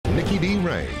Nikki-Dee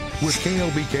rain with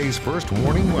KLBK's first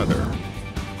warning weather.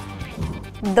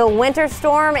 The winter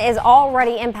storm is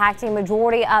already impacting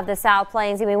majority of the South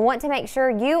Plains, and we want to make sure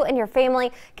you and your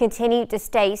family continue to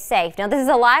stay safe. Now, this is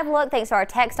a live look thanks to our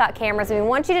TxDOT cameras, and we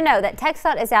want you to know that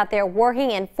TxDOT is out there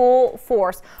working in full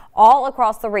force all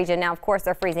across the region. Now, of course,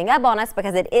 they're freezing up on us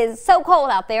because it is so cold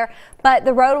out there, but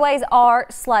the roadways are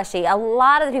slushy. A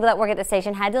lot of the people that work at the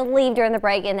station had to leave during the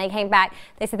break, and they came back.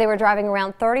 They said they were driving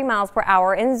around 30 miles per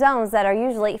hour in zones that are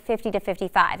usually 50 to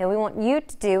 55, and we want you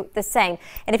to do the same.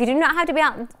 And if you do not have to be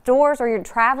outdoors or you're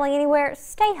traveling anywhere,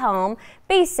 stay home,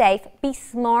 be safe, be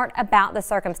smart about the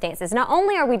circumstances. Not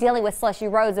only are we dealing with slushy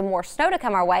roads and more snow to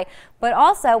come our way, but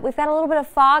also we've got a little bit of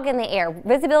fog in the air.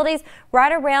 Visibility's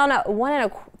right around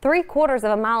 1 3/4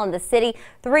 of a mile in the city,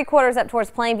 3/4 up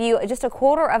towards Plainview, just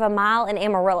 1/4 of a mile in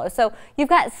Amarillo. So you've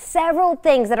got several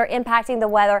things that are impacting the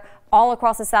weather all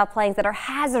across the South Plains that are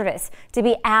hazardous to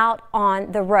be out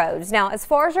on the roads. Now, as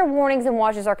far as your warnings and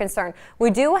watches are concerned, we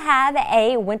do have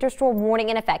a winter storm warning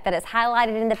in effect that is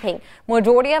highlighted in the pink.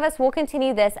 Majority of us will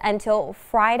continue this until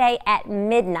Friday at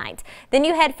midnight. Then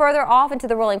you head further off into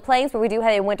the rolling plains where we do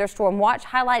have a winter storm watch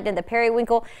highlighted in the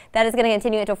periwinkle. That is going to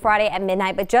continue until Friday at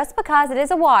midnight. But just because it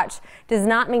is a watch does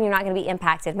not mean you're not going to be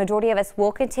impacted. Majority of us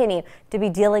will continue to be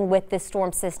dealing with this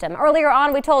storm system. Earlier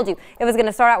on, we told you it was going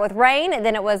to start out with rain, and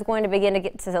then it was going to begin to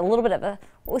get to a little bit of a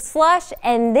slush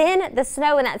and then the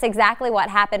snow, and that's exactly what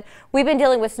happened. We've been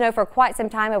dealing with snow for quite some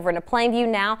time over in Plainview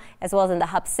now, as well as in the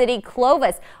Hub City,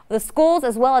 Clovis. The schools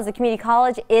as well as the community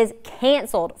college is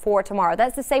canceled for tomorrow.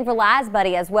 That's the same for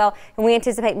Lasbuddy as well, and we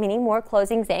anticipate many more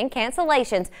closings and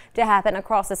cancellations to happen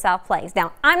across the South Plains.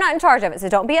 Now, I'm not in charge of it, so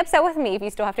don't be upset with me if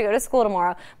you still have to go to school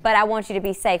tomorrow, but I want you to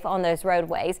be safe on those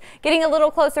roadways. Getting a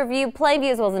little closer view,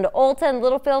 Plainview as well as into Olton,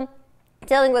 Littlefield,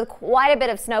 dealing with quite a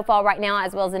bit of snowfall right now,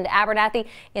 as well as into Abernathy.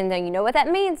 And then you know what that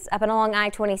means up and along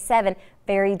I-27.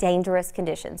 Very dangerous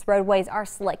conditions. Roadways are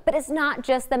slick, but it's not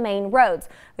just the main roads.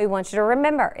 We want you to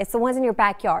remember it's the ones in your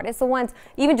backyard. It's the ones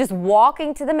even just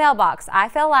walking to the mailbox. I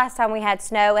fell last time we had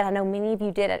snow, and I know many of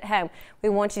you did at home. We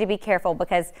want you to be careful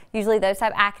because usually those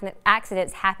type of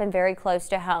accidents happen very close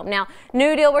to home. Now,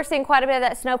 New Deal, we're seeing quite a bit of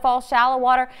that snowfall, shallow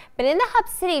water, but in the Hub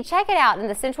City, check it out. In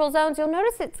the central zones, you'll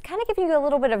notice it's kind of giving you a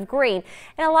little bit of green.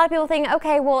 And a lot of people think,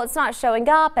 okay, well, it's not showing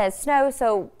up as snow,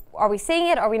 so are we seeing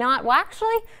it? Are we not? Well,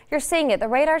 actually, you're seeing it. The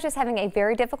radar is just having a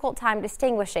very difficult time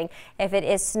distinguishing if it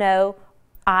is snow,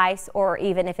 ice, or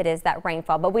even if it is that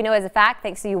rainfall. But we know as a fact,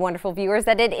 thanks to you wonderful viewers,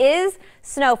 that it is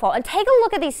snowfall. And take a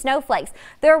look at these snowflakes.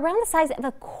 They're around the size of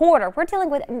a quarter. We're dealing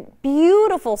with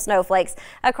beautiful snowflakes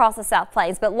across the South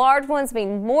Plains, but large ones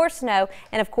mean more snow,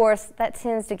 and of course that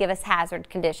tends to give us hazard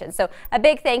conditions. So a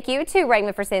big thank you to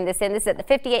Raymond for sending this in. This is at the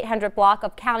 5800 block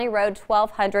of County Road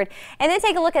 1200. And then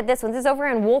take a look at this one. This is over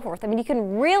in Woolworth. I mean, you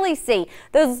can really see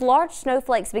those large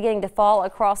snowflakes beginning to fall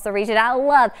across the region. I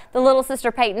love the little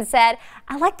sister Peyton said,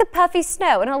 I like the puffy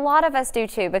snow, and a lot of us do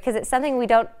too, because it's something we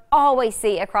don't always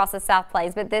see across the South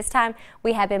Plains, but this time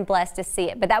we have been blessed to see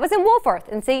it. But that was in Woolworth,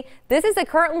 and see, this is a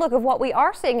current look of what we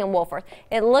are seeing in Woolworth.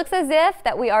 It looks as if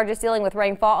that we are just dealing with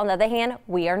rainfall. On the other hand,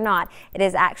 we are not. It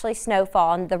is actually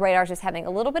snowfall, and the radar is just having a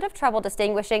little bit of trouble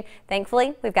distinguishing.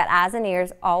 Thankfully, we've got eyes and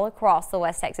ears all across the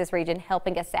West Texas region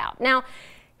helping us out. Now,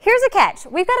 here's a catch.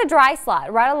 We've got a dry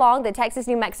slot right along the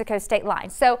Texas-New Mexico state line.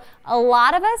 So a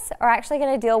lot of us are actually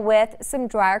going to deal with some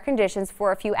drier conditions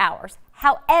for a few hours.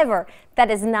 However, that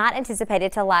is not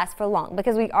anticipated to last for long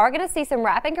because we are going to see some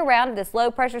wrapping around of this low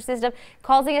pressure system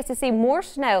causing us to see more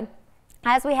snow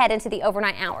as we head into the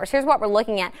overnight hours. Here's what we're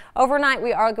looking at. Overnight,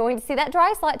 we are going to see that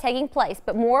dry slot taking place,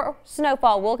 but more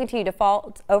snowfall will continue to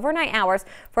fall overnight hours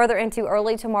further into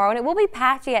early tomorrow, and it will be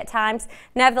patchy at times.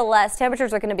 Nevertheless,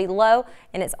 temperatures are going to be low,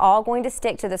 and it's all going to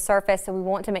stick to the surface, so we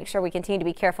want to make sure we continue to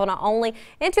be careful not only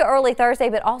into early Thursday,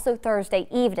 but also Thursday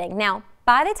evening. Now,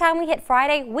 by the time we hit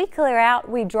Friday, we clear out,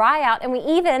 we dry out, and we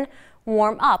even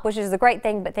warm up, which is a great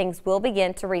thing, but things will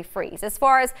begin to refreeze. As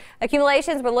far as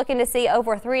accumulations, we're looking to see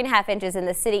over 3.5 inches in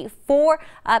the city, 4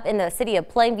 up in the city of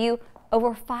Plainview,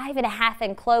 over 5.5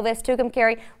 in Clovis.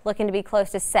 Tucumcari looking to be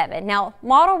close to 7. Now,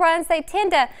 model runs, they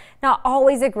tend to not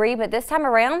always agree, but this time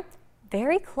around,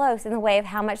 very close in the way of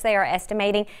how much they are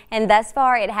estimating, and thus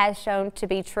far it has shown to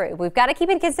be true. We've got to keep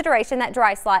in consideration that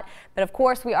dry slot, but of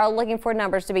course we are looking for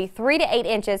numbers to be 3 to 8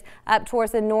 inches up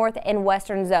towards the north and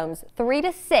western zones. 3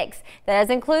 to 6. That does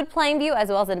include Plainview as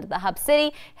well as into the Hub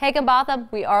City. Higginbotham,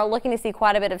 we are looking to see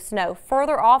quite a bit of snow.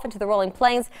 Further off into the rolling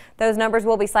plains, those numbers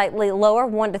will be slightly lower,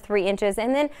 1 to 3 inches,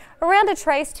 and then around a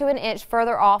trace to an inch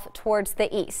further off towards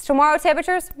the east. Tomorrow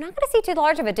temperatures, not going to see too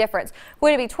large of a difference.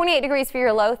 Going to be 28 degrees for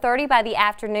your low, 30 by by the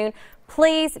afternoon.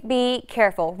 Please be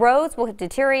careful. Roads will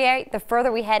deteriorate the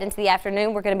further we head into the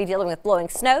afternoon. We're going to be dealing with blowing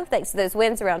snow thanks to those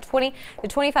winds around 20 to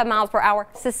 25 miles per hour.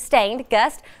 Sustained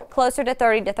gust closer to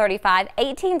 30 to 35.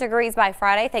 18 degrees by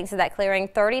Friday thanks to that clearing.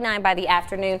 39 by the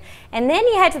afternoon. And then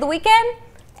you head to the weekend,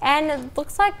 and it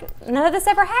looks like none of this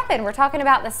ever happened. We're talking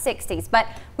about the 60s, but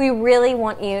we really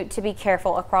want you to be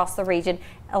careful across the region.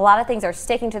 A lot of things are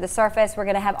sticking to the surface. We're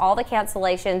going to have all the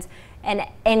cancellations and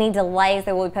any delays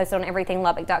that will be posted on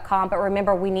everythinglubbock.com. But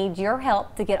remember, we need your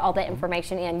help to get all that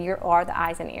information in. You are the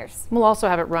eyes and ears. We'll also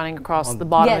have it running across the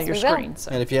bottom of your screen.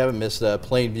 So. And if you haven't missed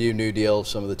Plainview, New Deal,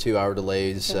 some of the 2-hour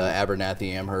delays,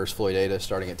 Abernathy, Amherst, Floyd Ada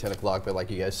starting at 10 o'clock. But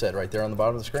like you guys said, right there on the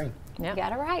bottom of the screen. You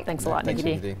got it right. Thanks a lot,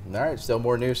 Nikki-Dee. All right, still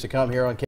more news to come here on